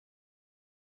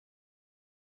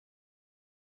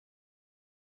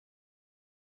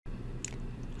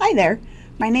Hi there,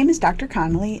 my name is Dr.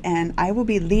 Connolly and I will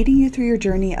be leading you through your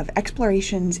journey of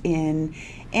explorations in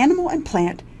animal and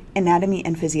plant anatomy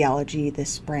and physiology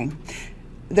this spring.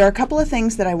 There are a couple of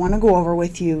things that I want to go over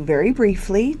with you very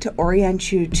briefly to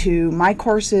orient you to my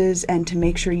courses and to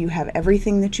make sure you have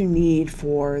everything that you need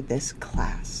for this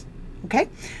class. Okay,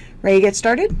 ready to get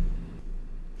started?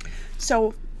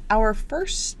 So our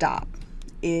first stop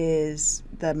is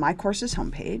the My Courses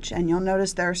homepage, and you'll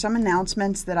notice there are some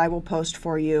announcements that I will post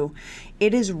for you.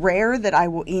 It is rare that I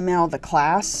will email the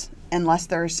class unless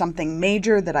there is something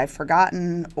major that I've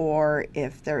forgotten, or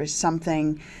if there is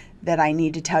something that I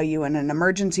need to tell you in an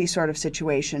emergency sort of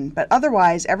situation. But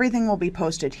otherwise, everything will be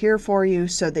posted here for you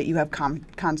so that you have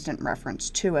constant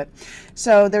reference to it.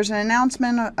 So there's an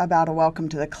announcement about a welcome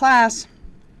to the class.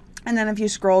 And then if you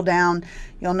scroll down,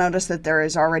 you'll notice that there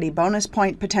is already bonus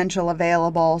point potential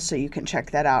available, so you can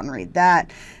check that out and read that.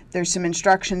 There's some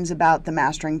instructions about the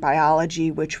Mastering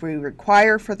Biology, which we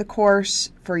require for the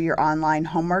course for your online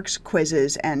homeworks,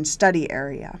 quizzes, and study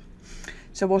area.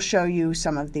 So we'll show you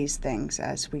some of these things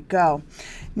as we go.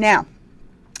 Now,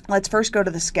 let's first go to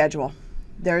the schedule.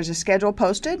 There's a schedule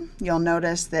posted. You'll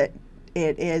notice that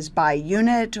it is by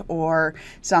unit, or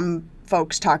some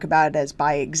folks talk about it as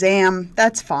by exam.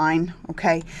 That's fine,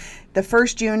 okay? The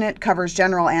first unit covers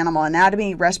general animal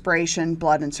anatomy, respiration,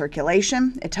 blood, and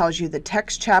circulation. It tells you the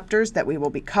text chapters that we will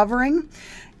be covering,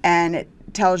 and it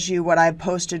tells you what I've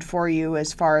posted for you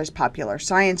as far as popular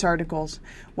science articles,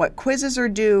 what quizzes are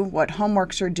due, what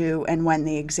homeworks are due, and when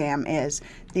the exam is.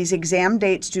 These exam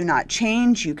dates do not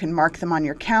change. You can mark them on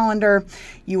your calendar.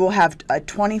 You will have a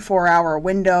 24-hour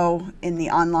window in the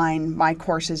online My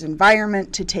Courses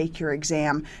environment to take your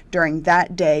exam during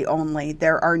that day only.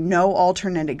 There are no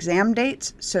alternate exam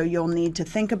dates, so you'll need to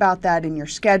think about that in your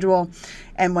schedule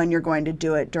and when you're going to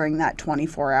do it during that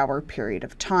 24-hour period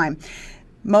of time.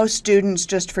 Most students,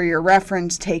 just for your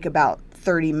reference, take about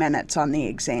 30 minutes on the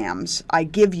exams. I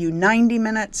give you 90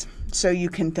 minutes, so you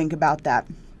can think about that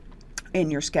in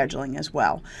your scheduling as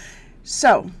well.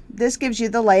 So this gives you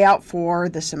the layout for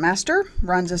the semester,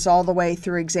 runs us all the way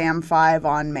through exam 5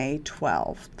 on May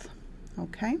 12th.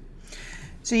 Okay.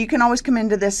 So you can always come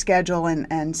into this schedule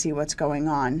and see what's going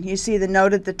on. You see the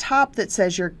note at the top that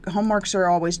says your homeworks are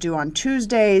always due on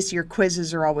Tuesdays, your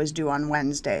quizzes are always due on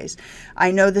Wednesdays.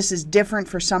 I know this is different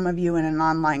for some of you in an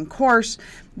online course,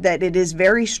 that it is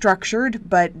very structured,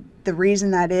 but the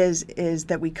reason that is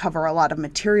that we cover a lot of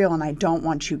material and I don't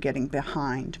want you getting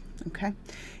behind. Okay.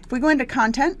 If we go into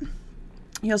content,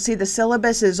 you'll see the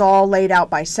syllabus is all laid out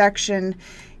by section.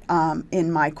 In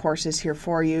My Courses here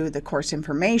for you, the course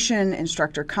information,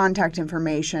 instructor contact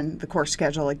information, the course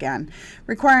schedule again,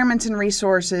 requirements and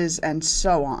resources, and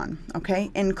so on,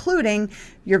 okay, including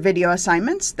your video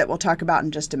assignments that we'll talk about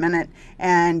in just a minute,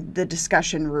 and the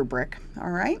discussion rubric.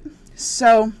 All right,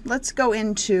 so let's go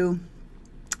into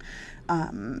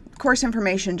course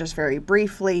information just very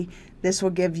briefly. This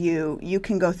will give you, you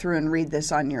can go through and read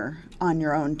this on your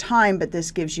own time, but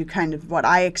this gives you kind of what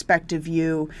I expect of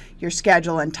you, your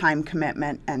schedule and time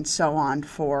commitment, and so on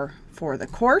for the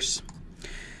course.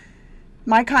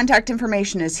 My contact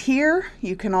information is here.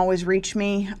 You can always reach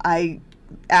me. I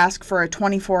ask for a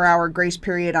 24-hour grace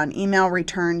period on email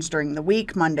returns during the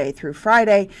week, Monday through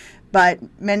Friday, but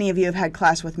many of you have had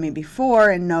class with me before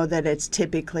and know that it's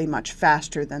typically much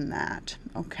faster than that.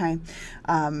 Okay,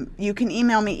 you can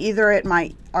email me either at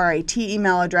my RIT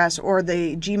email address or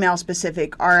the Gmail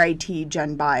specific RIT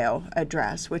Gen Bio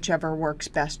address, whichever works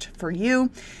best for you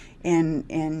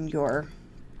in your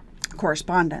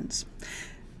correspondence.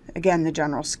 Again, the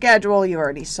general schedule, you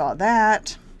already saw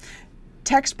that.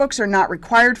 Textbooks are not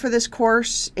required for this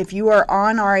course. If you are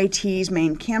on RIT's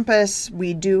main campus,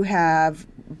 we do have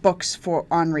books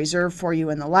on reserve for you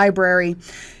in the library.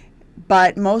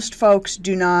 But most folks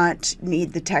do not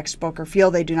need the textbook or feel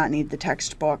they do not need the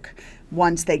textbook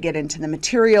once they get into the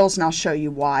materials, and I'll show you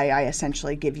why. I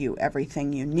essentially give you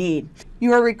everything you need.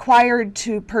 You are required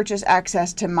to purchase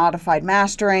access to modified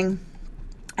mastering,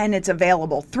 and it's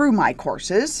available through My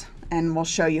Courses, and we'll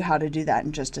show you how to do that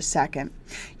in just a second.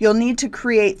 You'll need to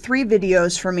create 3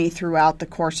 videos for me throughout the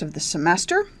course of the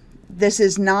semester. This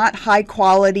is not high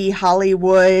quality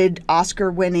Hollywood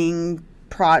Oscar-winning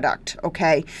product,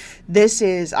 okay? This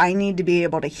is, I need to be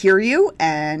able to hear you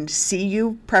and see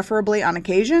you, preferably on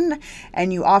occasion,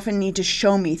 and you often need to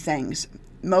show me things.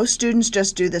 Most students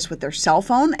just do this with their cell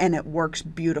phone and it works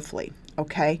beautifully,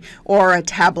 okay? Or a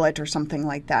tablet or something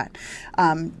like that.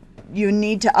 You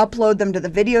need to upload them to the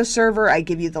video server. I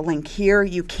give you the link here.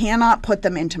 You cannot put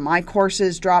them into My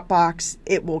Courses Dropbox.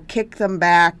 It will kick them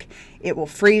back. It will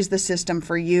freeze the system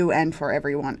for you and for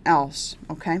everyone else,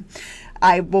 okay?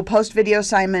 I will post video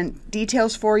assignment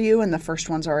details for you, and the first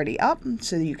one's already up,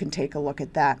 so you can take a look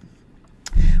at that.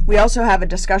 We also have a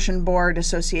discussion board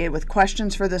associated with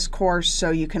questions for this course, so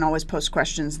you can always post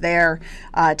questions there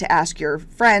to ask your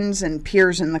friends and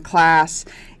peers in the class.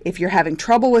 If you're having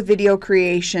trouble with video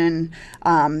creation,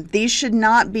 these should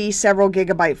not be several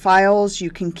gigabyte files.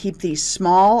 You can keep these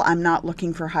small. I'm not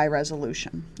looking for high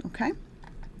resolution, okay?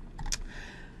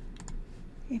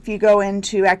 If you go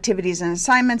into activities and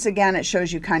assignments, again, it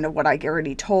shows you kind of what I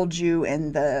already told you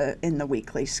in the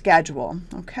weekly schedule,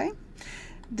 okay?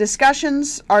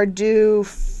 Discussions are due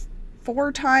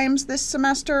 4 times this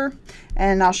semester,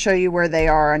 and I'll show you where they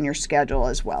are on your schedule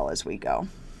as well as we go.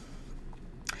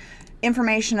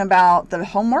 Information about the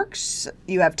homeworks.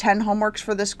 You have 10 homeworks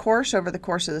for this course over the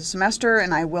course of the semester,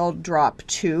 and I will drop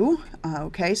 2.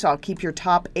 Okay, so I'll keep your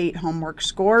top 8 homework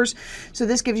scores. So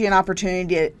this gives you an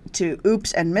opportunity to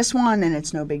oops and miss one, and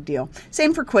it's no big deal.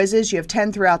 Same for quizzes. You have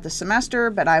 10 throughout the semester,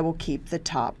 but I will keep the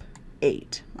top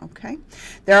 8. Okay,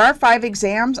 there are 5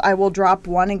 exams. I will drop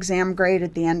 1 exam grade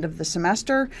at the end of the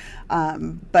semester,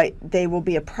 but they will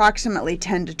be approximately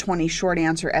 10 to 20 short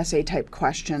answer essay type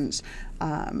questions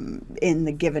in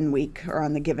the given week or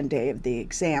on the given day of the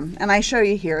exam. And I show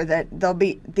you here that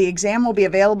the exam will be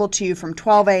available to you from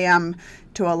 12 a.m.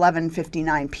 to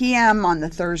 11:59 p.m. on the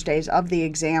Thursdays of the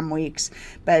exam weeks,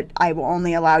 but I will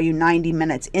only allow you 90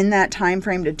 minutes in that time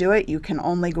frame to do it. You can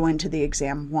only go into the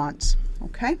exam once.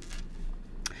 Okay.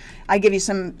 I give you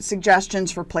some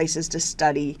suggestions for places to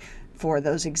study for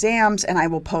those exams, and I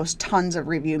will post tons of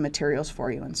review materials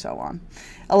for you and so on.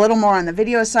 A little more on the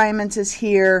video assignments is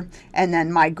here, and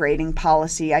then my grading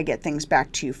policy. I get things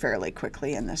back to you fairly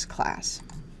quickly in this class.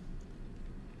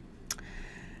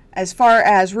 As far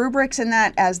as rubrics in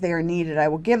that, as they are needed, I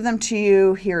will give them to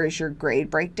you. Here is your grade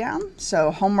breakdown.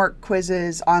 So homework,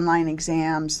 quizzes, online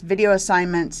exams, video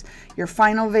assignments. Your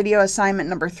final video assignment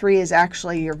number 3 is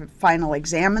actually your final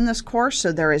exam in this course.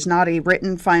 So there is not a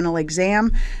written final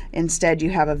exam. Instead,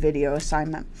 you have a video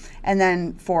assignment. And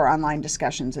then 4 online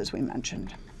discussions, as we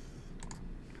mentioned.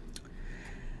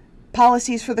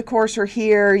 Policies for the course are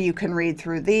here. You can read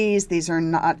through these. These are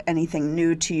not anything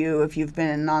new to you if you've been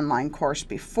in an online course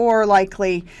before,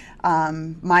 likely.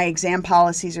 My exam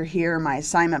policies are here, my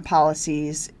assignment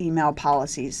policies, email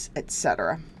policies,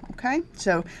 etc. Okay,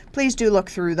 so please do look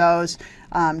through those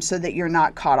so that you're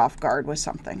not caught off guard with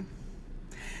something.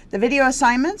 The video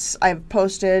assignments, I've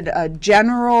posted a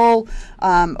general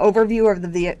overview of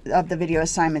the video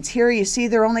assignments here. You see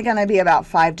they're only going to be about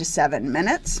 5 to 7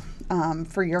 minutes.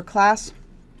 For your class,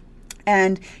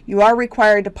 and you are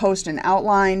required to post an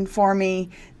outline for me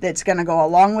that's going to go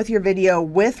along with your video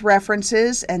with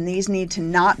references, and these need to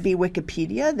not be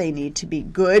Wikipedia. They need to be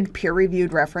good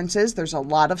peer-reviewed references. There's a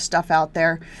lot of stuff out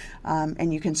there,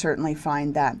 and you can certainly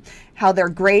find that. How they're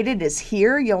graded is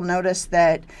here. You'll notice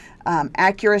that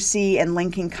accuracy and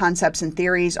linking concepts and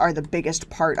theories are the biggest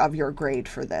part of your grade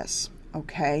for this.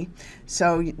 Okay,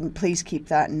 so please keep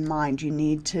that in mind. You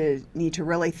need to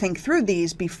really think through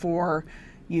these before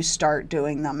you start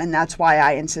doing them, and that's why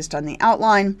I insist on the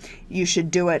outline. You should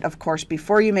do it, of course,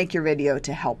 before you make your video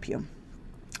to help you.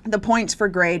 The points for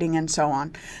grading and so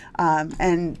on,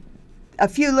 and a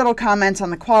few little comments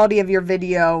on the quality of your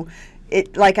video.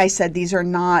 Like I said, these are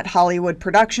not Hollywood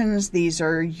productions. These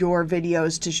are your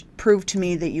videos to prove to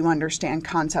me that you understand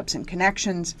concepts and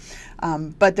connections.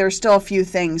 But there's still a few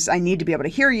things. I need to be able to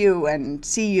hear you and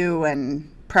see you, and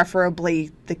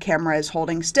preferably the camera is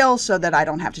holding still so that I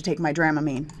don't have to take my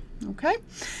Dramamine. Okay?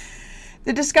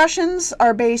 The discussions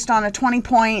are based on a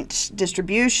 20-point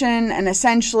distribution, and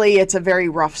essentially it's a very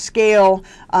rough scale.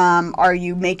 Are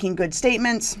you making good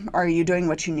statements? Are you doing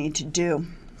what you need to do?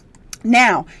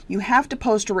 Now, you have to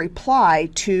post a reply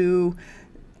to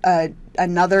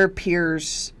another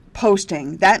peer's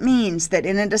posting. That means that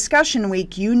in a discussion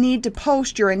week, you need to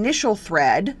post your initial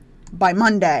thread by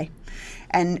Monday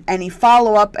and any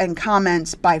follow-up and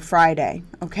comments by Friday.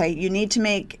 Okay, you need to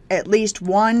make at least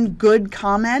one good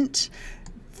comment,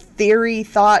 theory,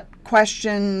 thought,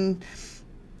 question,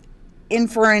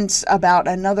 inference about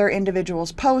another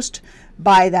individual's post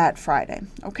by that Friday.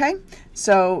 Okay,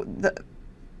 so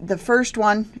the first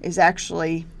one is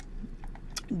actually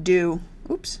due,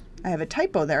 oops, I have a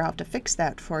typo there. I'll have to fix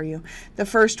that for you. The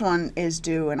first one is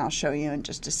due, and I'll show you in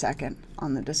just a second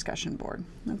on the discussion board.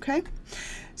 Okay,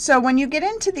 so when you get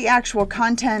into the actual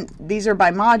content, these are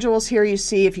by modules here. You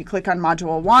see if you click on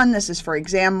Module 1, this is for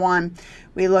Exam 1.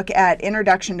 We look at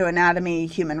Introduction to Anatomy,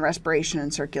 Human Respiration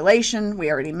and Circulation.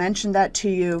 We already mentioned that to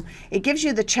you. It gives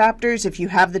you the chapters if you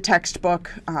have the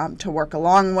textbook to work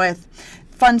along with.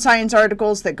 fun science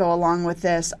articles that go along with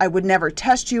this. I would never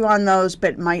test you on those,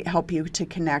 but it might help you to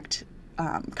connect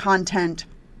content.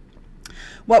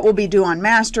 What will be due on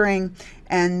mastering,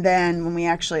 and then when we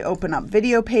actually open up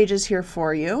video pages here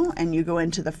for you and you go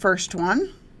into the first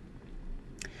one,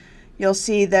 you'll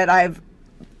see that I've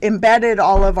embedded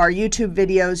all of our YouTube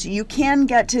videos. You can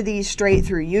get to these straight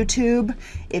through YouTube.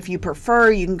 If you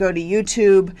prefer, you can go to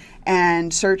YouTube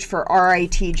and search for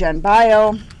RIT Gen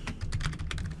Bio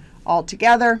all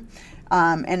together,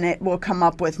 and it will come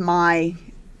up with my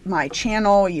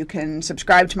channel. You can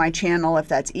subscribe to my channel if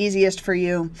that's easiest for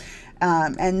you.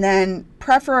 And then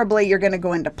preferably you're going to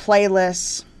go into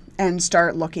playlists and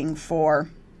start looking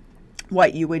for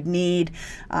what you would need.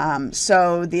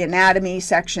 So the anatomy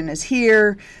section is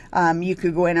here. You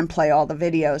could go in and play all the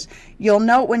videos. You'll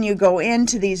note when you go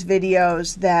into these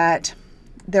videos that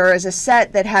there is a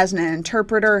set that has an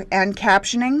interpreter and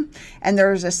captioning, and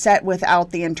there is a set without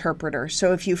the interpreter.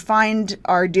 So if you find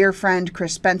our dear friend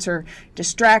Chris Spencer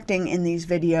distracting in these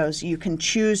videos, you can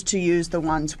choose to use the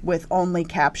ones with only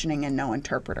captioning and no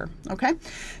interpreter. Okay,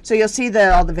 so you'll see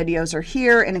that all the videos are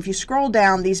here, and if you scroll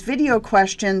down, these video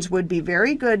questions would be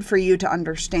very good for you to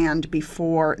understand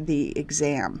before the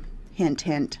exam. Hint,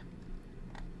 hint.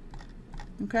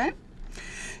 Okay.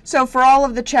 So for all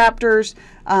of the chapters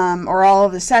or all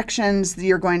of the sections,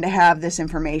 you're going to have this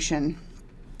information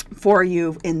for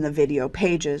you in the video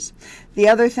pages. The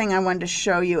other thing I wanted to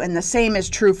show you, and the same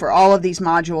is true for all of these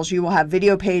modules, you will have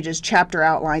video pages, chapter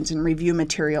outlines, and review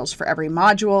materials for every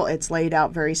module. It's laid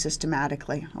out very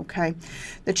systematically, okay?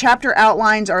 The chapter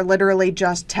outlines are literally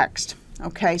just text,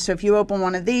 okay? So if you open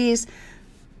one of these,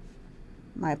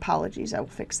 my apologies, I will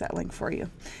fix that link for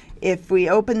you. If we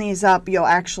open these up, you'll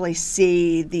actually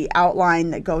see the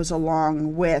outline that goes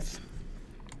along with,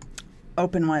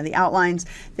 open one of the outlines,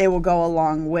 they will go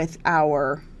along with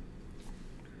our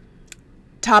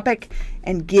topic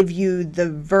and give you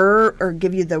the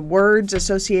give you the words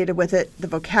associated with it, the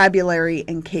vocabulary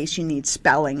in case you need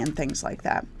spelling and things like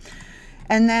that.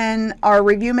 And then our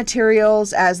review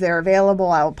materials, as they're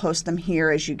available, I'll post them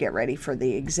here as you get ready for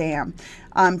the exam.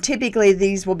 Typically,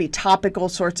 these will be topical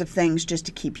sorts of things just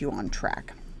to keep you on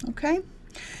track. Okay?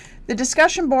 The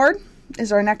discussion board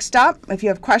is our next stop. If you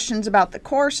have questions about the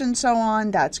course and so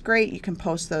on, that's great. You can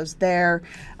post those there.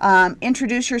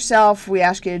 Introduce yourself. We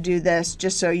ask you to do this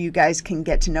just so you guys can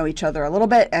get to know each other a little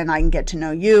bit and I can get to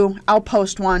know you. I'll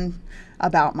post one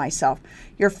about myself.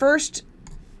 Your first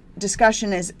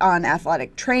discussion is on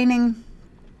athletic training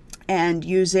and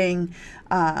using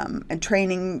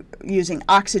using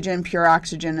oxygen, pure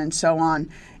oxygen, and so on.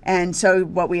 And so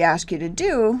what we ask you to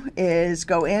do is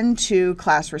go into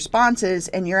class responses,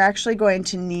 and you're actually going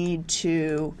to need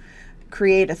to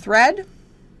create a thread.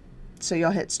 So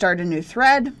you'll hit start a new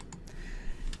thread.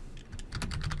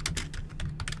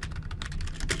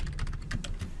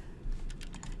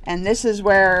 And this is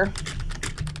where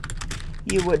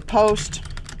you would post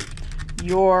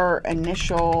your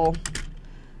initial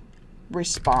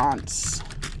response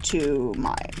to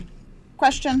my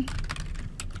question,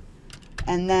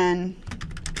 and then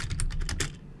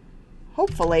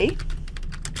hopefully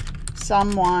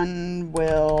someone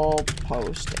will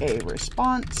post a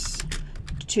response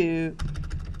to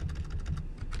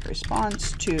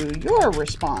your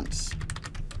response.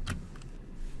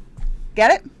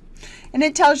 Get it? And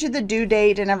it tells you the due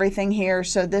date and everything here.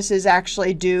 So this is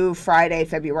actually due Friday,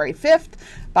 February 5th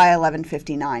by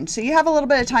 11:59. So you have a little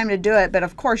bit of time to do it, but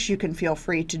of course you can feel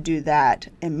free to do that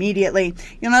immediately.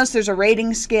 You'll notice there's a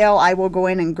rating scale. I will go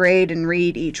in and grade and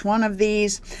read each one of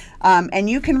these. And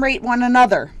you can rate one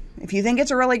another. If you think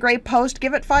it's a really great post,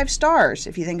 give it 5 stars.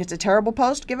 If you think it's a terrible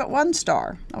post, give it 1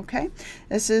 star. Okay?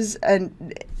 This is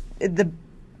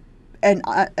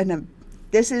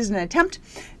this is an attempt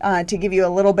to give you a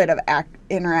little bit of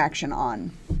interaction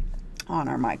on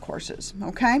our My Courses,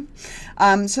 okay?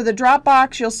 So the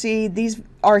Dropbox, you'll see these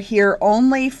are here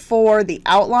only for the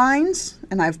outlines,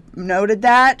 and I've noted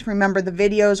that. Remember, the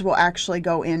videos will actually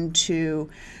go into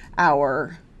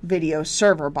our video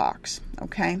server box,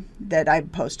 okay, that I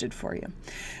posted for you.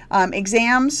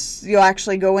 Exams, you'll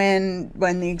actually go in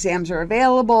when the exams are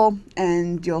available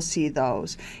and you'll see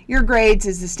those. Your grades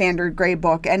is the standard grade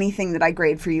book. Anything that I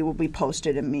grade for you will be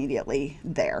posted immediately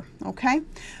there, okay?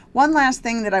 One last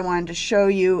thing that I wanted to show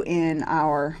you in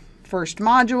our first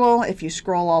module, if you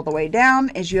scroll all the way down,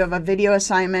 is you have a video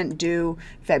assignment due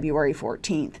February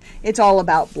 14th. It's all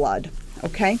about blood,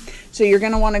 okay? So you're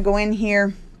going to want to go in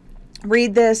here,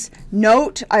 read this.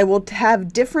 Note, I will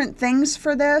have different things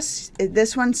for this.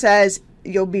 This one says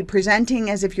you'll be presenting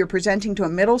as if you're presenting to a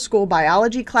middle school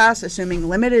biology class, assuming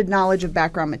limited knowledge of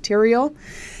background material.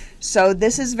 So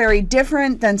this is very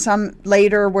different than some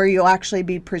later where you'll actually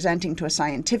be presenting to a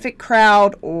scientific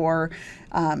crowd or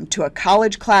to a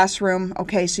college classroom.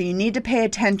 Okay, so you need to pay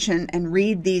attention and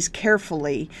read these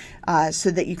carefully so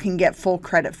that you can get full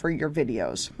credit for your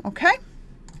videos. Okay,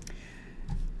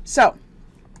 so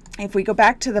if we go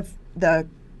back to the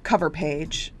cover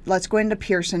page, let's go into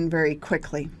Pearson very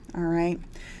quickly. All right.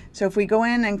 So if we go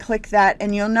in and click that,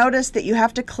 and you'll notice that you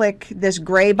have to click this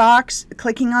gray box.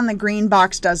 Clicking on the green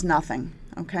box does nothing.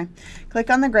 Okay, click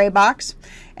on the gray box,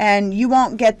 and you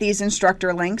won't get these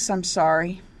instructor links. I'm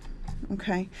sorry.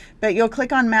 Okay, but you'll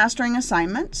click on Mastering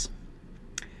Assignments,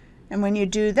 and when you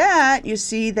do that, you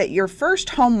see that your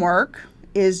first homework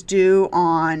is due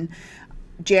on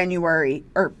February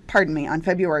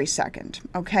 2nd.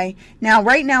 Okay, now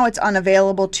right now it's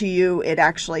unavailable to you. It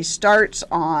actually starts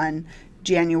on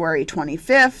January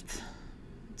 25th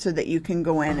so that you can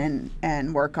go in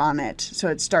and work on it. So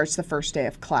it starts the first day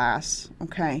of class.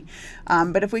 Okay,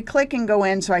 but if we click and go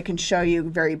in so I can show you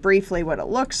very briefly what it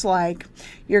looks like,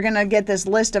 you're going to get this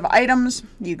list of items.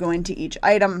 You go into each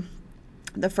item.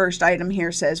 The first item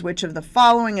here says, which of the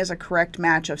following is a correct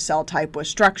match of cell type with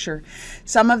structure?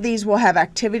 Some of these will have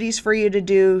activities for you to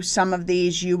do. Some of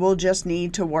these you will just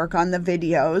need to work on the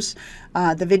videos,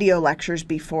 the video lectures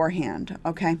beforehand.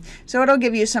 Okay, so it'll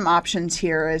give you some options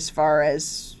here as far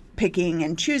as picking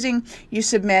and choosing. You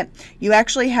submit. You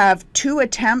actually have 2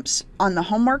 attempts on the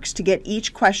homeworks to get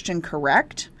each question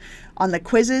correct. On the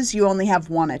quizzes, you only have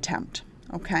 1 attempt.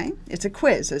 Okay, it's a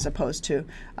quiz as opposed to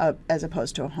a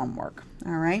homework.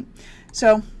 All right,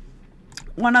 so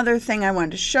one other thing I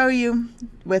wanted to show you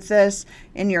with this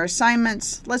in your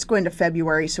assignments, let's go into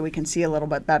February so we can see a little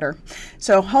bit better.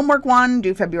 So homework 1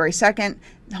 due February 2nd,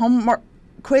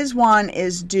 quiz 1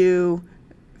 is due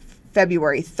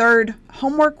February 3rd,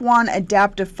 homework 1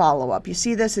 adaptive follow-up. You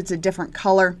see this, it's a different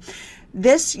color.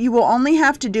 This you will only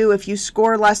have to do if you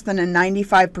score less than a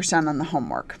 95% on the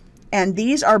homework. And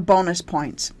these are bonus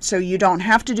points, so you don't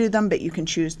have to do them, but you can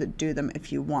choose to do them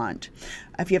if you want.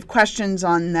 If you have questions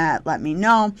on that, let me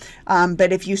know.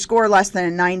 But if you score less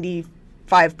than a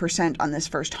 95% on this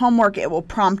first homework, it will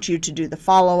prompt you to do the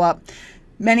follow-up.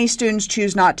 Many students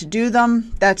choose not to do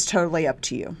them. That's totally up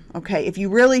to you. Okay, if you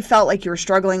really felt like you were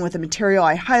struggling with the material,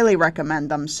 I highly recommend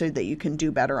them so that you can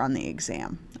do better on the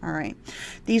exam. All right,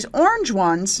 these orange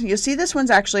ones, you'll see this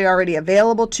one's actually already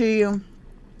available to you.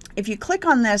 If you click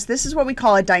on this, this is what we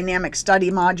call a dynamic study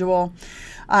module.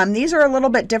 These are a little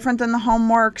bit different than the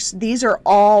homeworks. These are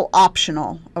all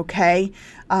optional, okay?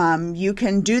 You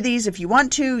can do these if you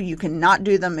want to. You can not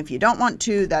do them if you don't want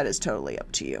to. That is totally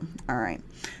up to you, all right?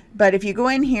 But if you go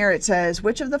in here, it says,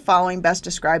 which of the following best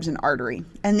describes an artery?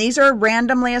 And these are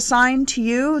randomly assigned to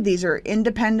you. These are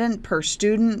independent per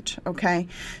student, okay?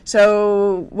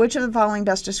 So which of the following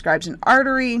best describes an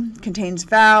artery? Contains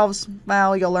valves.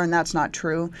 Well, you'll learn that's not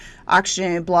true.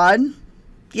 Oxygenated blood.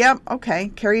 Yep, okay.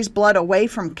 Carries blood away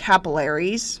from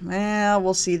capillaries. Well,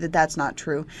 we'll see that that's not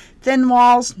true. Thin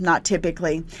walls, not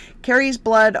typically. Carries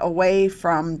blood away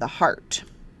from the heart.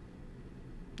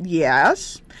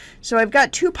 Yes. So I've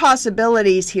got 2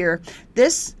 possibilities here.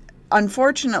 This,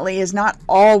 unfortunately, is not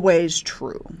always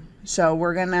true. So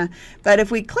we're going to, but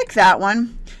if we click that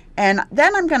one, and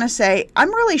then I'm going to say, I'm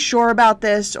really sure about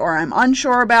this, or I'm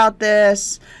unsure about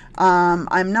this.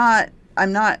 I'm not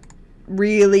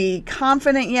really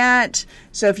confident yet.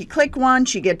 So if you click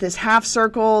once, you get this half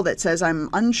circle that says I'm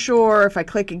unsure. If I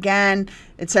click again,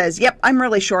 it says, yep, I'm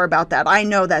really sure about that. I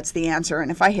know that's the answer. And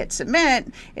if I hit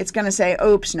submit, it's going to say,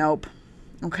 oops, nope.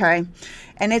 Okay.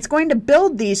 And it's going to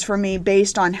build these for me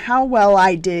based on how well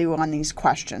I do on these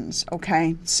questions.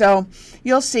 Okay. So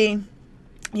you'll see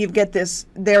you get this.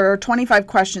 There are 25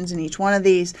 questions in each one of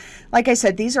these. Like I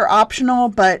said, these are optional,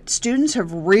 but students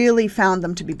have really found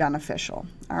them to be beneficial.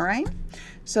 All right.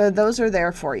 So those are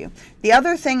there for you. The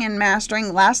other thing in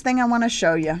mastering, last thing I want to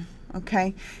show you,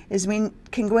 okay, is we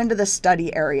can go into the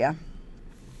study area.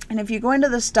 And if you go into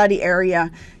the study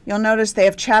area, you'll notice they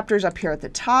have chapters up here at the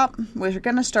top. We're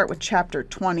going to start with chapter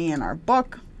 20 in our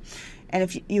book. And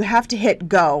if you have to hit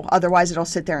go, otherwise it'll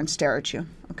sit there and stare at you.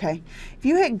 Okay. If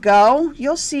you hit go,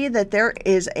 you'll see that there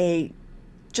is a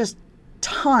just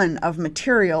ton of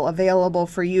material available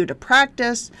for you to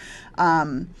practice.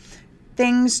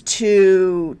 Things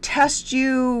to test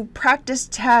you, practice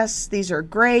tests. These are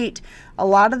great. A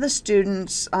lot of the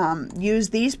students use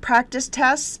these practice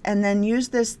tests and then use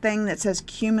this thing that says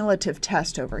cumulative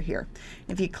test over here.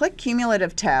 If you click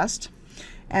cumulative test,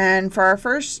 and for our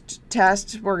first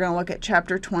test, we're going to look at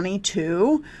chapter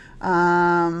 22,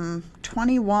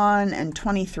 21, and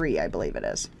 23, I believe it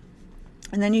is.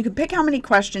 And then you can pick how many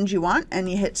questions you want and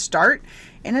you hit start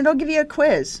and it'll give you a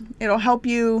quiz. It'll help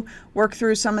you work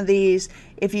through some of these.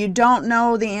 If you don't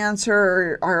know the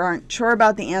answer or aren't sure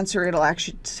about the answer, it'll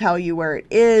actually tell you where it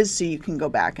is so you can go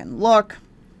back and look.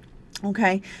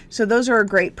 Okay, so those are a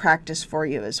great practice for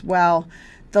you as well.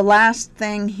 The last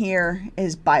thing here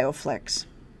is bioflicks.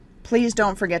 Please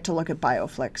don't forget to look at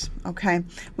bioflicks, okay?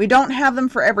 We don't have them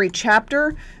for every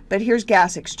chapter, but here's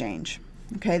gas exchange.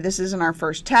 Okay, this isn't our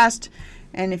first test.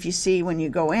 And if you see when you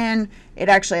go in, it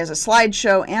actually has a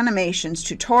slideshow, animations,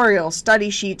 tutorials, study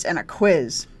sheets, and a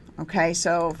quiz. Okay,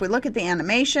 so if we look at the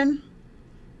animation,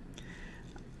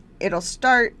 it'll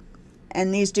start,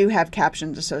 and these do have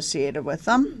captions associated with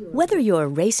them. Whether you're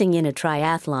racing in a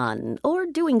triathlon or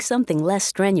doing something less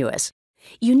strenuous,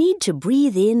 you need to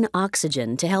breathe in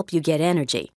oxygen to help you get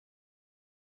energy,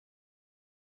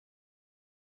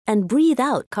 and breathe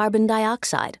out carbon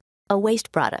dioxide, a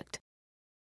waste product.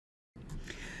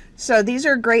 So these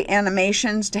are great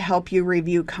animations to help you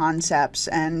review concepts,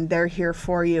 and they're here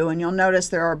for you. And you'll notice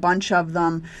there are a bunch of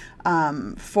them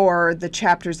for the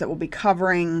chapters that we'll be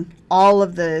covering, all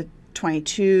of the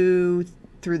 22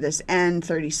 through this end,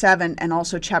 37, and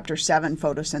also chapter 7,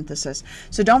 photosynthesis.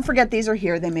 So don't forget these are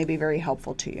here. They may be very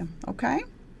helpful to you, okay?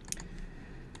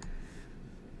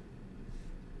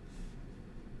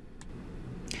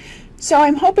 So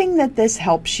I'm hoping that this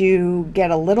helps you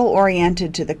get a little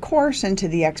oriented to the course and to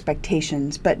the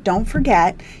expectations, but don't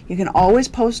forget, you can always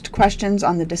post questions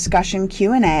on the discussion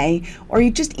Q&A, or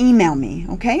you just email me,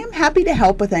 okay? I'm happy to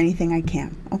help with anything I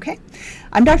can, okay?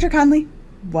 I'm Dr. Conley.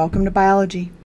 Welcome to biology.